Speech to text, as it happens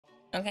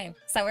Okay,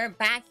 so we're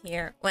back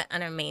here with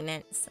under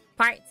maintenance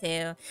part 2.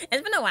 It's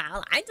been a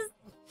while. It took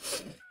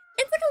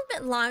a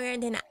bit longer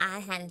than I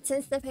had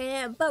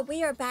anticipated, but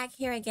we are back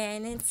here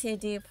again to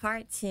do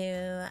part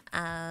 2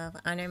 of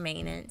under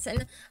maintenance.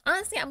 And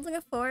honestly, I'm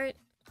looking forward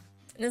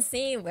to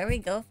see where we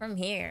go from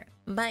here.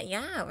 But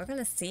yeah, we're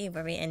gonna see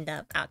where we end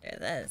up after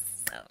this.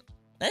 So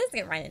let's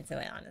get right into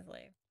it,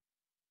 honestly.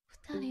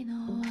 二人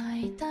の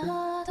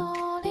間通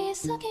り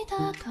過ぎ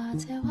た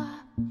風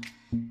は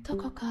ど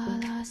こか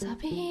ら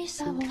寂し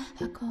さを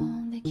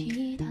運んで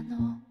きた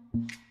の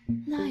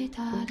泣い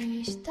た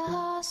りし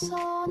た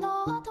そ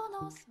の後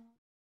の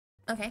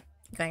Okay,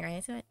 going right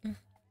into it.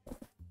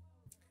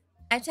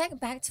 I checked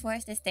back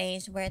towards the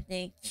stage where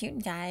the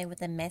cute guy with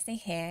the messy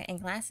hair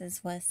and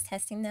glasses was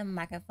testing the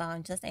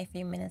microphone just a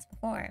few minutes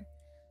before.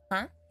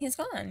 Huh? He's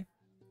gone.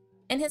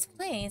 In his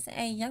place,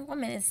 a young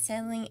woman is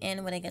settling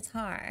in with a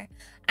guitar.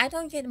 I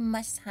don't get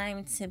much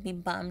time to be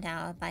bummed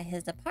out by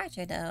his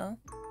departure, though.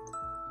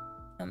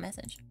 No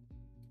message.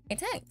 A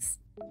text.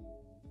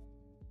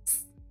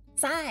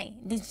 Sai,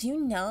 did you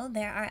know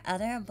there are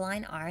other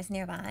blind R's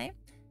nearby?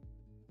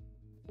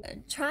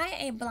 Try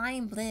a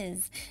blind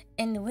blizz,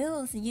 and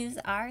we'll use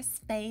our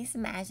space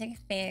magic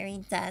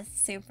fairy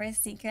dust super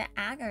secret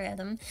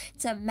algorithm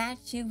to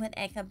match you with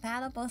a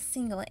compatible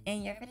single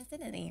in your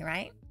vicinity,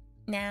 right?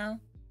 Now,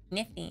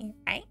 nifty,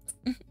 right?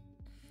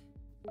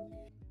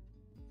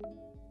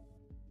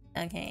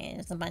 Okay,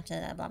 there's a bunch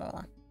of blah blah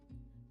blah.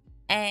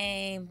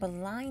 A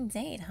blind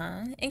date,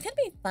 huh? It could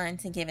be fun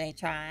to give it a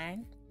try.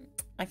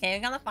 Okay,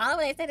 we're gonna follow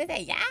what they say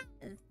today. Yes!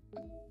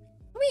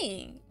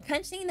 Sweet!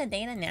 Crunching the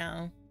data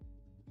now.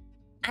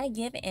 I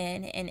give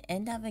in and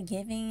end up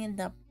giving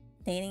the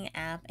dating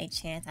app a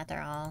chance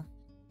after all.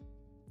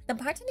 The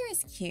bartender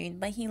is cute,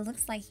 but he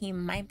looks like he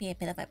might be a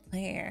bit of a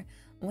player,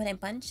 with a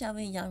bunch of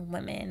young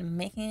women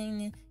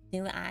making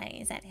new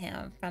eyes at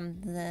him from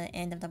the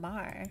end of the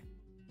bar.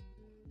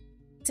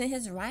 To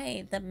his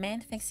right, the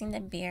man fixing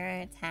the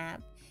beer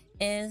tap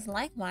is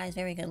likewise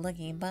very good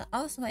looking, but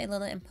also a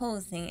little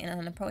imposing and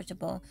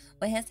unapproachable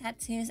with his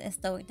tattoos and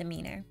stoic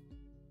demeanor.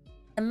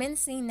 The man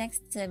sitting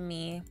next to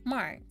me,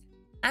 Mark.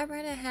 I'd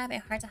rather have a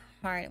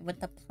heart-to-heart with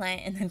the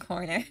plant in the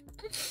corner.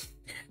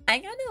 I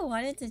kind of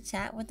wanted to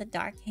chat with the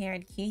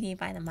dark-haired cutie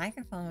by the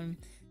microphone.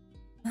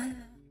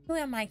 Who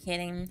am I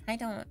kidding? I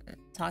don't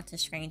talk to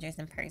strangers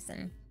in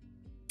person.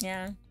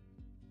 Yeah.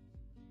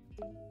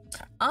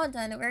 All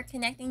done. We're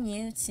connecting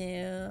you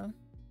to...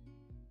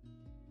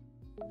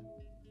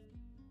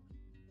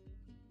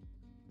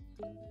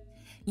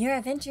 Your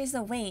adventures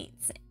await,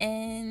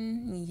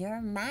 and your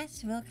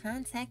match will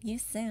contact you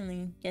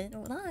soon. Good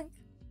luck.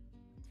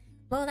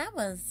 Well, that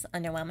was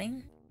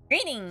underwhelming.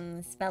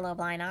 Greetings, fellow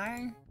blind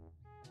R.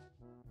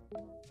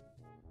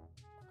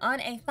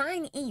 On a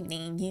fine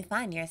evening, you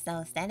find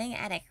yourself standing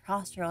at a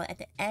crossroad at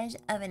the edge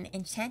of an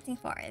enchanting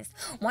forest.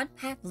 One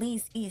path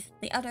leads east,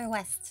 the other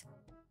west.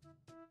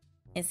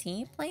 Is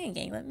he playing a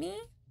game with me?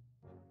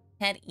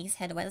 Head east,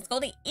 head west. Let's go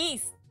to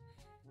east!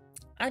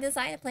 I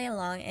decide to play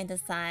along and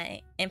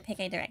pick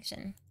a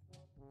direction.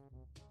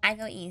 I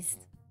go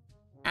east.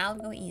 I'll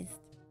go east.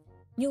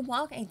 You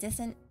walk a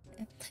distance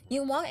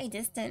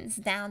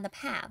down the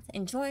path,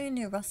 enjoying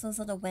the rustles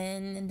of the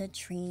wind and the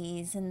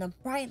trees and the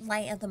bright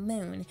light of the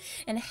moon,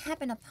 and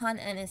happen upon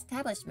an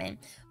establishment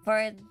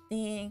for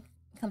the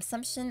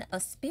consumption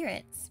of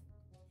spirits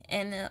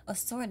and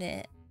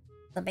assorted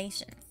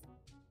libations.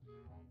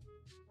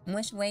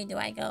 Which way do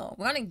I go?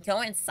 We're gonna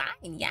go inside,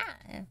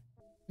 yeah.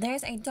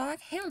 There's a dark,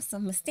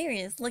 handsome,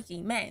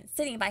 mysterious-looking man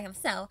sitting by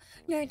himself,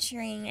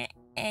 nursing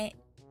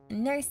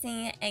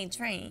a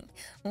drink,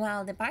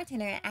 while the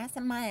bartender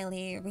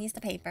absentmindedly reads the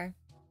paper.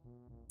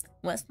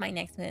 What's my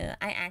next move?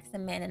 I ask the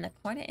man in the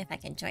corner if I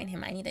can join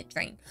him. I need a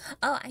drink.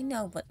 Oh, I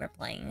know what we're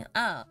playing.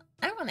 Oh,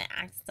 I want to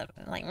ask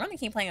something. Like, we're gonna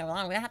keep playing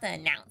along. We don't have to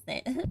announce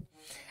it.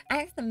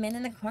 I ask the man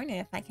in the corner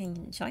if I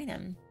can join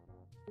him.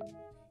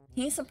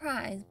 He's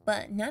surprised,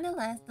 but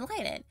nonetheless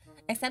delighted.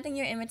 Accepting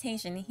your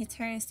invitation, he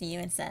turns to you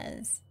and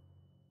says,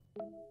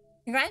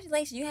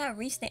 "Congratulations, you have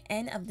reached the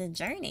end of the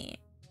journey.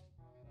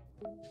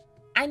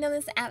 I know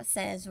this app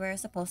says we're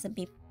supposed to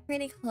be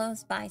pretty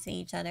close by to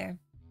each other.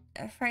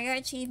 For your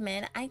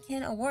achievement, I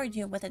can award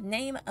you with the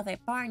name of a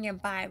bar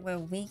nearby where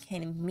we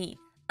can meet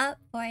up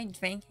for a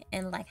drink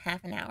in like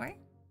half an hour.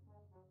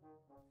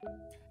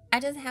 I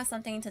just have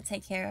something to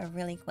take care of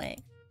really quick.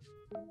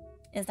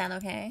 Is that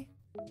okay?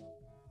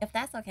 If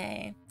that's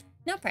okay,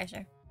 no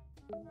pressure.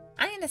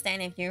 I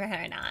understand if you're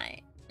or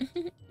not.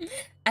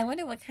 I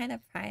wonder what kind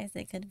of prize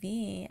it could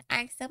be.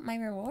 I accept my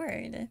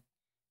reward.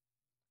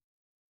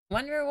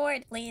 One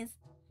reward, please."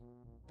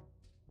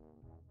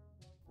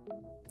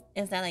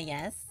 Is that a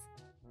yes?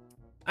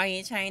 Are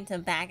you trying to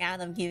back out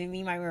of giving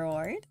me my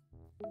reward?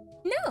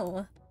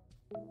 No.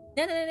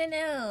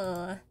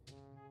 No.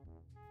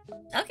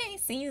 Okay,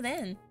 see you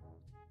then.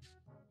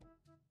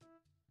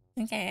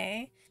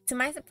 Okay. To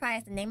my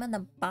surprise, the name of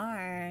the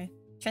bar,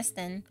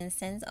 Tristan, and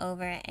sends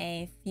over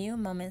a few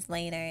moments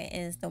later,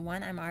 is the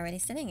one I'm already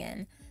sitting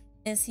in.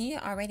 Is he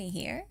already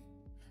here?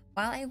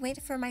 While I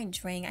wait for my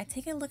drink, I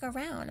take a look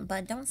around,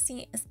 but don't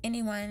see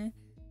anyone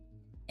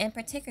in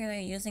particular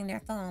using their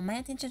phone. My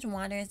attention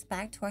wanders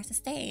back towards the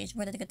stage,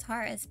 where the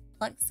guitarist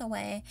plucks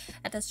away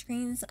at the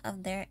strings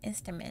of their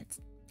instruments.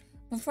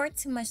 Before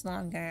too much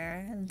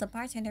longer, the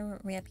bartender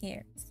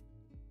reappears.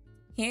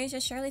 Here's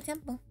your Shirley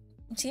Temple.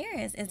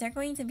 Cheers. Is there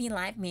going to be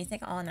live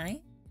music all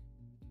night?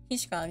 He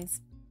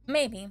shrugs.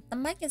 Maybe. The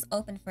mic is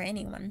open for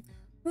anyone.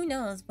 Who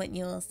knows what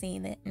you'll see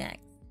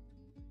next?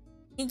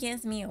 He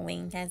gives me a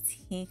wink as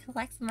he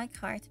collects my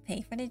card to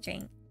pay for the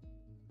drink.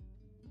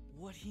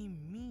 What he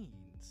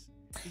means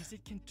is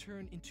it can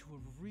turn into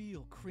a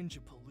real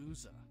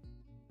cringe-a-palooza.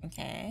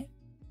 Okay.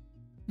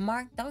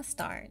 Mark, don't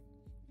start.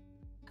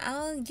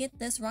 I'll get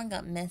this rung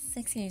up, miss.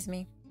 Excuse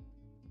me.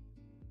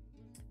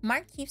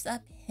 Mark keeps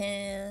up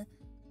his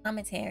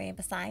commentary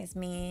beside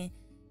me,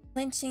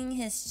 clenching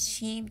his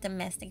cheap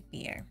domestic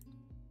beer.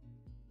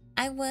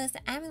 I was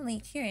avidly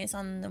curious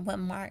on what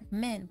Mark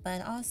meant,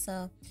 but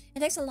also, it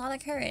takes a lot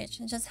of courage.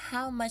 Just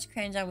how much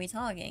cringe are we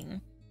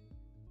talking?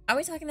 Are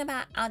we talking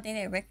about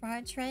outdated Rick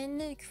Rod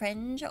trend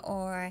cringe,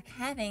 or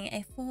having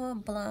a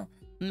full-blown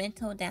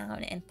mental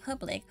down in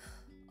public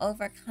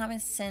over common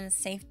sense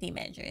safety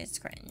measures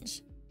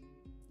cringe?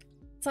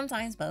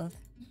 Sometimes both.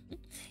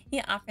 He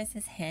offers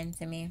his hand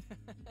to me.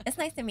 It's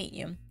nice to meet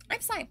you.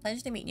 I'm sorry,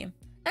 pleasure to meet you.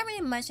 Not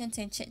really much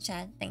into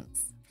chit-chat,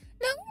 thanks.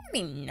 No, it would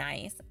be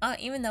nice.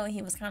 Even though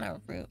he was kind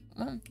of rude.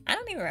 Well, I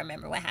don't even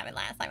remember what happened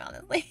last time,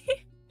 honestly.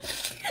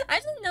 I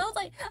just know,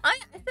 like, I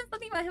said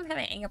something about him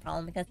having an anger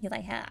problem because he,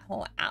 like, had a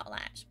whole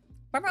outlash.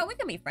 But bro, we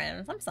can be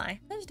friends. I'm sorry.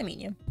 Pleasure to meet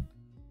you.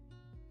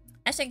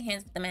 I shake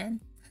hands with the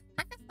man.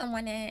 How can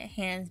someone's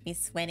hands be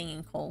sweating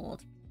and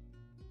cold?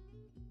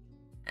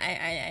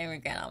 I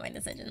regret all my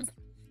decisions.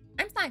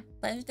 I'm sorry.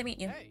 Pleasure to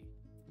meet you. Hey.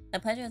 The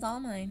pleasure is all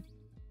mine.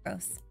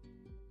 Gross.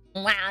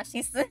 Wow,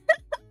 she's...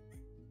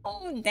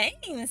 Oh,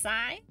 dang,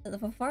 Sai.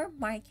 Before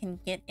Mike can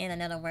get in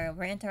another word,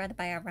 we're interrupted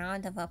by a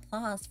round of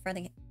applause for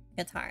the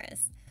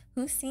guitarist,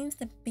 who seems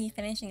to be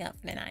finishing up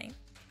for the night.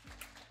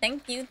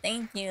 Thank you,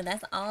 thank you.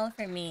 That's all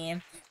for me.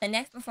 The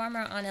next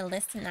performer on the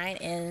list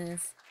tonight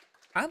is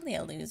probably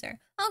a loser.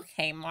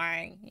 Okay,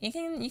 Mark, you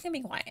can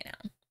be quiet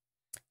now.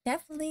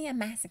 Definitely a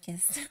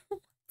masochist.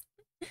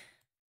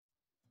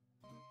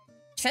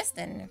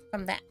 Tristan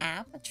from the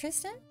app.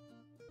 Tristan?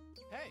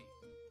 Hey.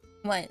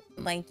 What,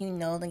 like you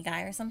know the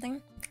guy or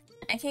something?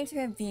 I came to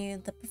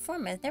review the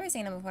performance. Never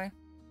seen him before.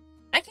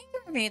 I came to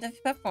review the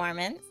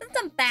performance.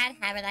 It's a bad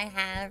habit I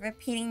have,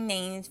 repeating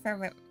names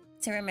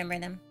to remember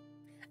them.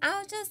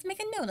 I'll just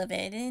make a note of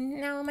it and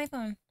now on my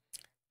phone.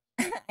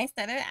 I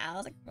stuttered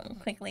out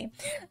quickly.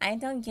 I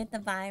don't get the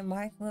vibe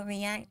Mark will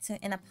react to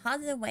in a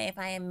positive way if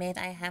I admit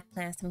I have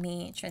plans to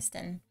meet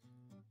Tristan.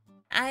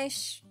 I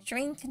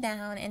shrink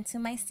down into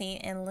my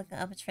seat and look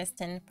up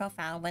Tristan's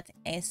profile with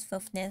a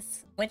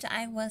swiftness which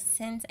I was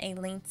sent a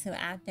link to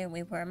after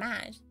we were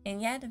matched,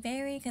 and yet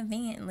very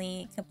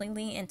conveniently,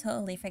 completely and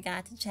totally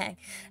forgot to check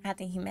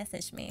after he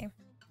messaged me.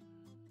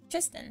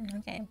 Tristan,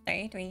 okay,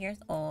 33 years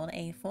old,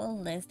 a full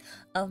list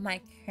of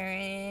my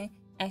current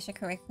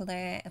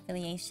extracurricular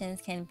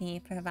affiliations can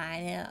be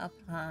provided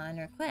upon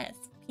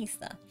request.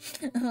 Pizza.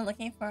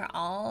 Looking for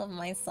all of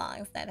my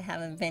socks that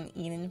haven't been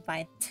eaten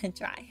by to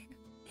dry.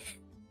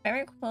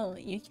 Favorite quote,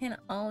 you can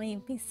only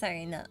be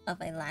certain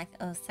of a lack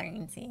of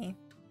certainty.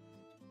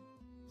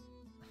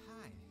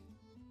 Hi.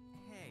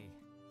 Hey.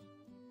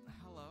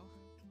 Hello.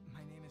 My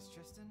name is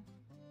Tristan.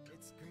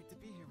 It's great to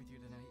be here with you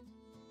tonight.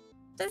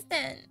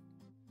 Tristan!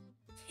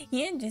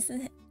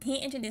 He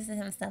introduces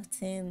himself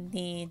to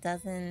the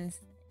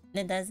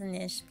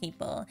dozenish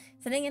people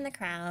sitting in the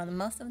crowd,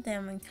 most of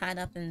them caught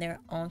up in their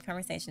own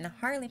conversation,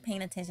 hardly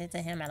paying attention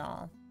to him at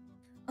all.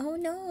 Oh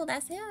no,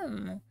 that's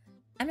him!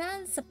 I'm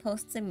not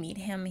supposed to meet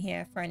him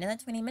here for another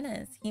 20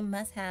 minutes. He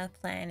must have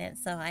planned it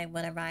so I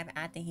would arrive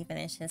after he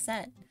finished his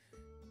set.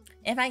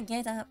 If I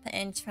get up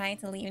and try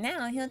to leave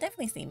now, he'll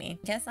definitely see me.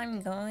 Guess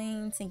I'm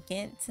going to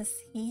get to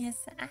see his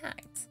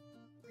act.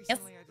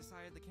 Recently, I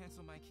decided to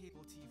cancel my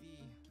cable TV.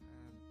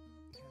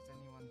 Has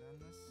anyone done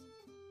this?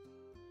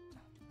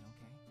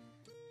 Okay.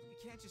 You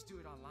can't just do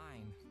it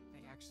online.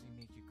 They actually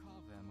make you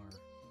call them or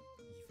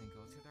even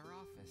go to their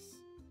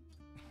office.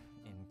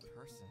 In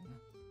person.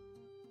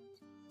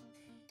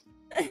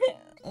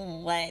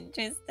 What,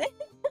 Tristan?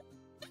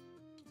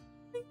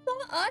 It's so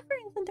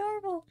awkward. It's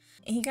adorable.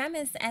 He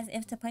grimaced as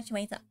if to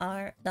punctuate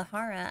the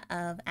horror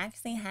of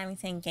actually having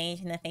to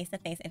engage in a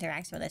face-to-face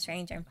interaction with a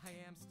stranger. I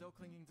am still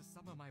clinging to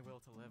some of my will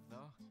to live,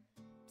 though.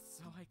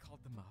 So I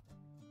called them up.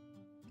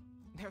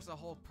 There's a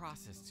whole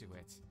process to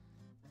it.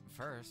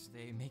 First,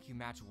 they make you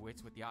match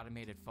wits with the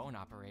automated phone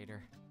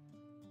operator.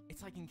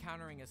 It's like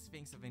encountering a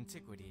sphinx of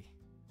antiquity.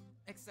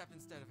 Except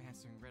instead of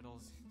answering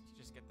riddles, you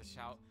just get the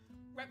shout,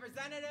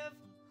 "Representative!"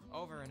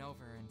 over and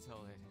over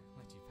until it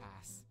lets you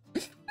pass.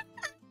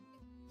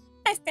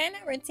 I stand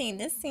at routine.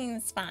 This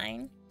seems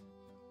fine.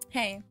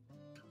 Hey,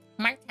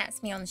 Mark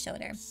taps me on the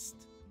shoulder.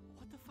 Psst.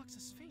 What the fuck's a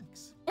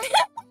sphinx?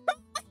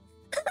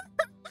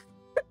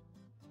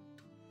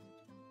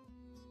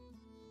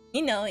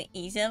 You know,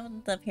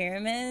 Egypt, the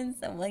pyramids,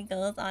 what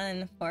goes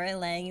on 4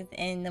 legs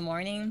in the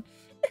morning,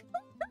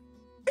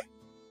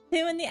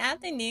 2 in the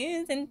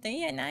afternoons, and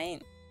 3 at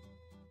night.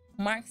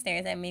 Mark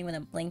stares at me with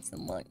a blank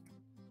look.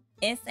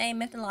 It's a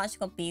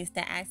mythological beast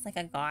that acts like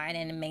a guard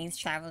and makes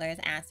travelers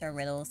answer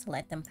riddles to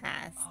let them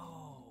pass.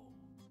 Oh,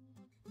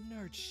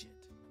 nerd shit.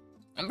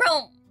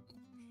 Bro,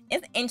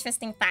 it's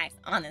interesting facts,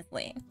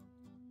 honestly.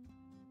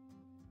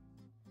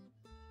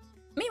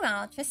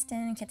 Meanwhile,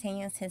 Tristan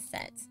continues his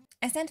set.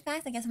 I stand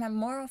fast against my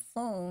moral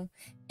foe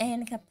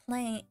and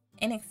complain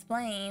and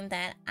explain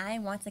that I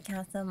want to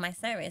cancel my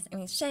service. In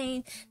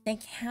exchange, they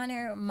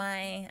counter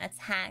my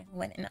attack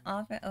with an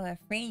offer of a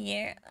free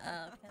year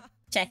of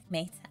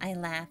checkmate. I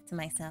laugh to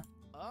myself.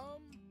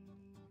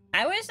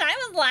 I wish I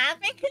was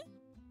laughing.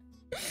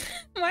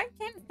 Mark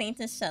can't seem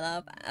to shut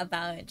up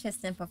about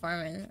Tristan's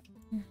performance.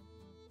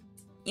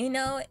 You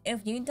know,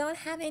 if you don't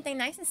have anything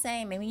nice to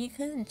say, maybe you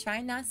could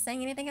try not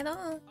saying anything at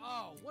all.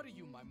 Oh, what are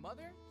you, my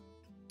mother?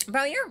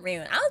 Bro, you're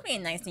rude. I was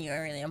being nice to you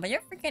earlier, but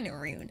you're freaking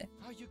rude.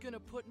 Are you gonna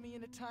put me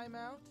in a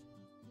timeout?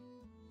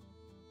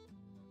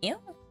 Ew.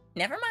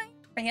 Never mind.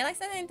 Forget I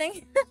said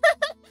anything.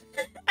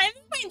 I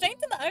moved my drink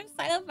to the other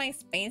side of my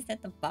space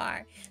at the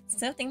bar,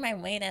 shifting my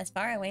weight as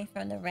far away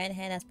from the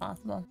redhead as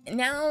possible.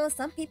 Now,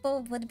 some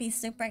people would be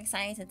super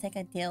excited to take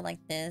a deal like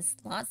this.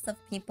 Lots of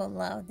people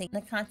love the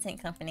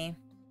content company.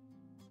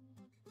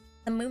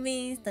 The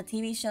movies, the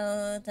TV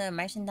shows, the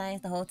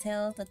merchandise, the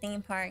hotels, the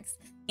theme parks,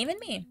 even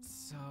me.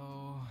 So...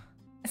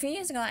 A few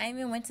years ago, I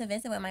even went to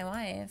visit with my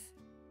wife.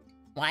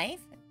 Wife?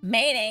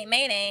 Mayday,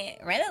 mayday,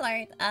 red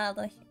alert.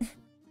 The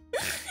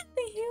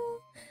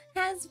hue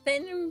has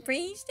been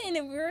breached and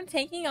we were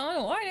taking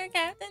on water,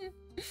 Captain.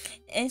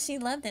 And she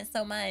loved it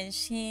so much,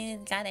 she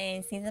got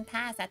a season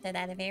pass after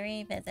that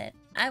very visit.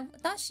 I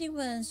thought she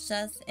was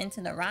just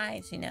into the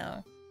rides, you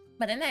know.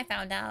 But then I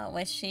found out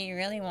what she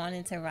really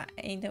wanted to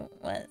ride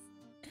was...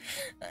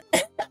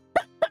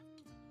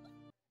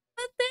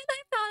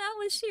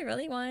 what she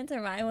really wanted to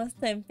ride was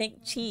the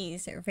big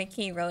cheese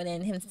Ricky rode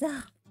in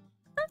himself.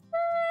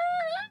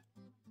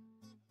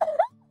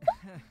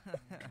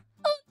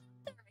 Oh,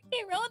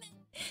 Ricky rode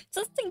in.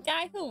 Just the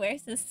guy who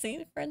wears the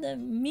suit for the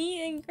meet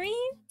and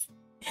greets.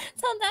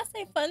 So that's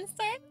a fun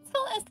start to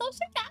a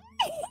social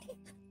guy.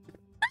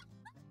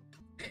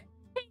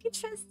 Hey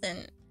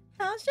Tristan,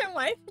 how's your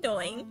wife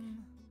doing?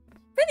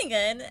 Pretty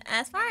good.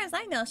 As far as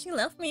I know, she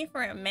left me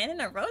for a man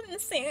in a rodent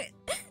suit,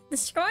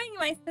 destroying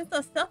my sense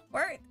of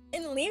self-worth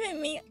and leaving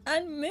me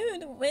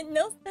unmoved with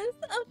no sense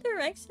of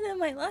direction in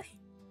my life.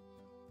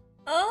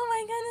 Oh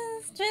my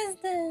goodness,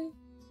 Tristan.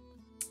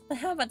 But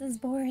how about this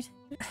board?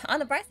 On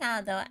the bright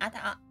side though, after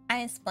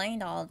I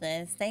explained all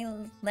this, they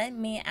let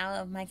me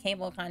out of my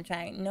cable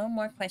contract. No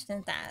more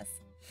questions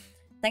asked.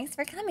 Thanks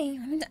for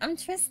coming. I'm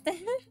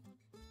Tristan.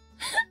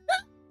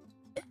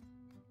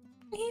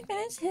 He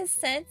finished his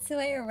set to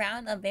a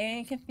round of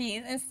very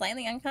confused and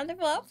slightly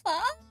uncomfortable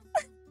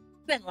applause.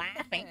 Been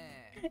laughing.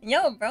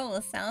 Yo, bro,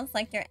 sounds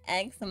like your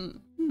ex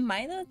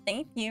might have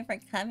thanked you for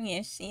coming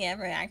if she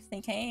ever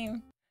actually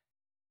came.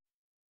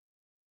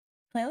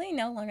 Clearly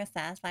no longer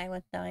satisfied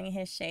with throwing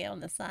his shade on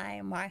the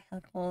side, Mark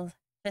heckles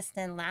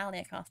Tristan loudly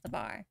across the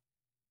bar.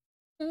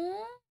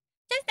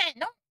 Tristan,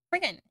 don't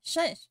freaking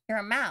shush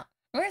your mouth.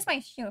 Where's my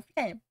shoe?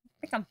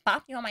 Freaking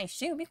bop you on my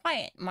shoe. Be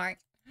quiet, Mark.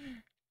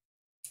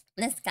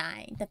 This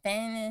guy,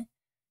 defend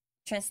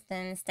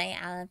Tristan, stay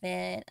out of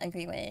it,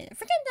 agree with it.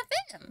 Freaking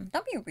defend him.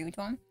 Don't be rude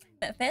to him.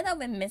 But fed up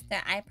with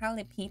Mr. I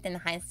probably peaked in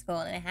high school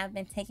and have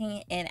been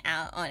taking it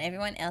out on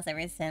everyone else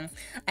ever since.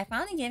 I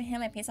finally give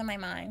him a piece of my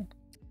mind.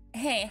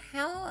 Hey,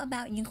 how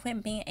about you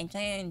quit being a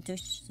giant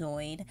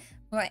douchezoid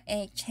for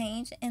a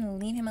change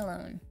and leave him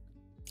alone?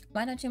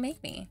 Why don't you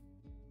make me?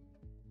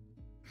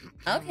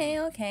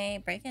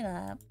 Okay, break it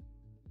up.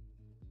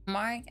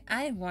 Mark,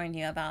 I warned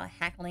you about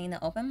heckling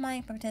the open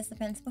mic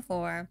participants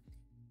before.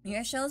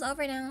 Your show's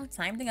over now.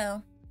 Time to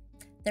go.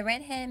 The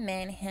redhead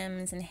man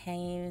hems and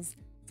haves,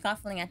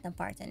 scoffing at the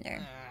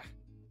bartender.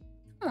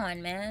 Come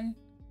on, man.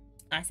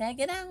 I said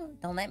get out.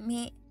 Don't let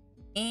me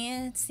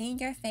see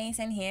your face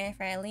in here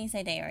for at least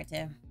a day or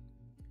two.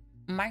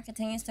 Mark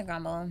continues to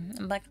grumble,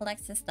 but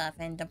collects his stuff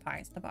and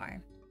departs the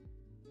bar.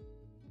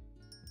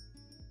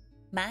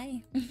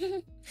 Bye.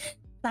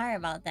 Sorry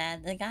about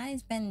that. The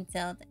guy's been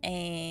dealt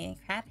a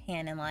crap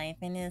hand in life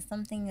and is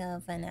something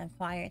of an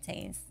acquired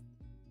taste.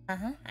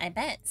 I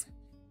bet.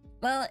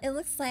 Well, it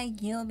looks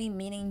like you'll be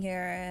meeting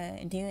your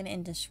dude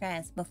in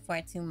distress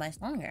before too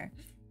much longer.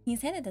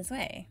 He's headed this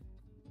way.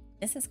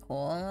 This is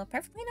cool.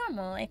 Perfectly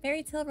normal. A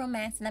fairy tale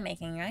romance in the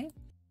making, right?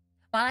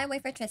 While I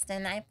wait for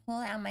Tristan, I pull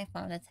out my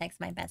phone to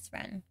text my best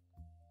friend.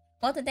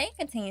 Well, the day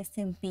continues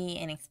to be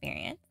an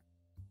experience.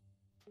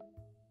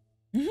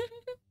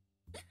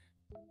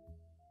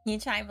 You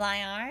try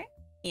blind art?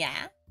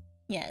 Yeah.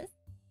 Yes.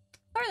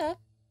 Sort of.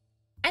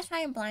 I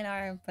tried blind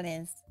art for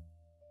this.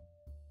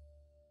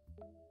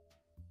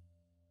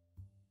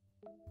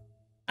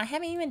 I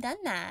haven't even done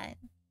that.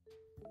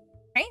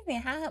 Crazy,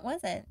 how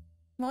was it?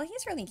 Well,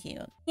 he's really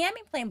cute. He had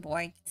me play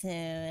board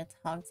to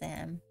talk to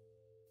him.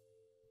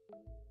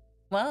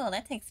 Whoa,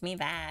 that takes me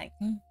back.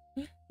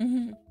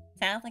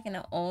 Sounds like an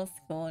old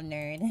school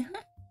nerd.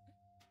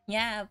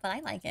 Yeah, but I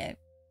like it.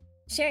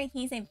 Sure,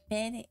 he's a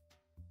bit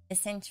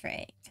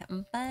eccentric,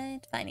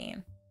 but funny.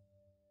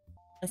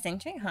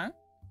 Eccentric, huh?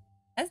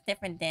 That's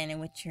different than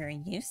what you're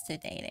used to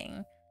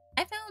dating.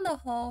 I found the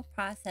whole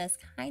process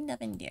kind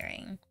of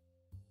endearing.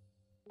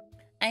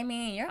 I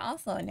mean, you're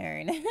also a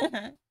nerd.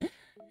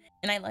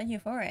 And I love you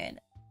for it.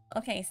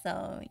 Okay,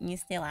 so you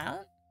still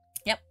out?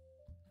 Yep.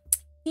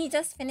 He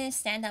just finished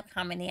stand-up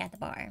comedy at the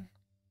bar.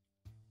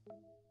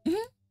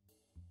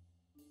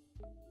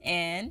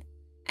 And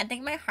I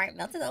think my heart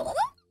melted a little.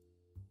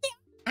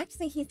 Yeah.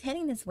 Actually, he's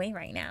heading this way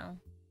right now.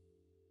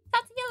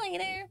 Talk to you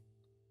later.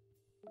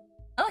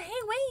 Oh,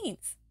 hey, wait.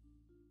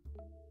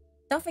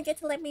 Don't forget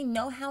to let me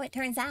know how it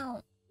turns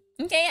out.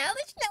 Okay, I'll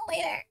let you know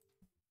later.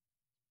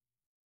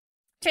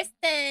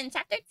 Tristan,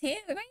 chapter 2.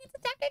 We're going into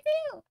chapter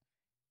 2.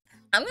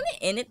 I'm gonna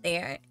end it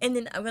there, and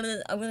then I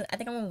think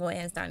I'm gonna go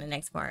ahead and start the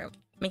next part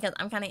because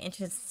I'm kind of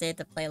interested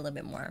to play a little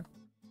bit more.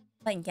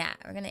 But yeah,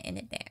 we're gonna end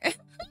it there.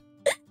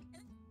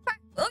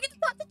 We'll get to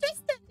talk to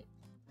Tristan.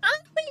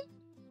 Honestly,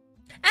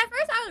 at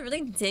first I was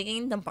really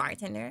digging the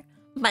bartender,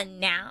 but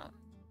now,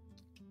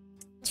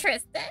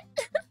 Tristan,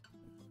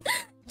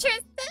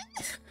 Tristan.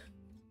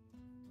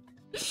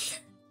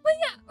 But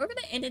yeah, we're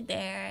gonna end it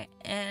there.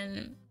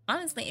 And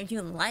honestly, if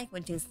you like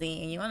what you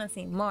see and you want to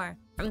see more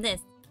from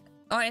this,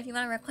 or if you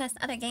want to request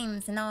other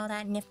games and all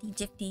that nifty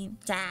jifty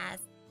jazz,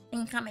 you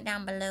can comment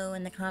down below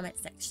in the comment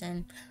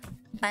section.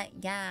 But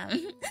yeah,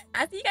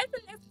 I'll see you guys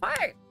in the next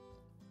part.